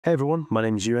Hey everyone, my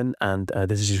name is Ewan, and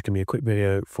this is just going to be a quick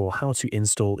video for how to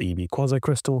install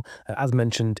EB-QuasaiCrystal. As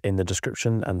mentioned in the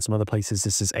description and some other places,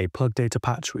 this is a Plugdata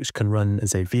patch which can run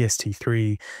as a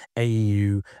VST3,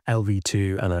 AEU,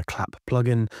 LV2, and a clap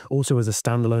plugin. Also as a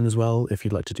standalone as well, if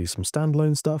you'd like to do some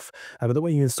standalone stuff. But the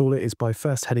way you install it is by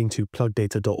first heading to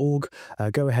plugdata.org.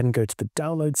 Go ahead and go to the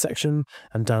download section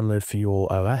and download for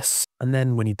your OS. And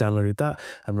then when you downloaded that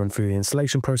and run through the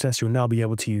installation process, you'll now be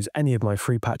able to use any of my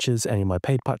free patches, any of my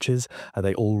paid patches.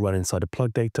 They all run inside of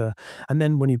Plugdata. And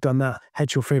then when you've done that, head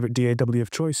to your favorite DAW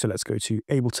of choice. So let's go to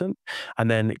Ableton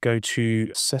and then go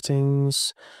to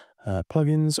Settings,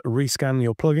 Plugins, rescan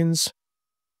your plugins,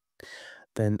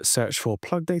 then search for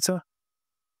Plugdata.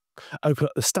 Open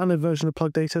up the standard version of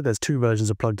Plugdata. There's two versions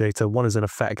of Plugdata. One is an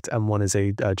effect and one is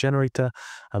a generator.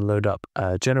 And load up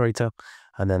generator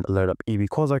and then load up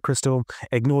EB-QuasaiCrystal.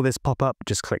 Ignore this pop-up.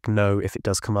 Just click no if it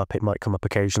does come up. It might come up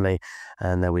occasionally.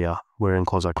 And there we are. We're in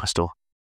QuasaiCrystal.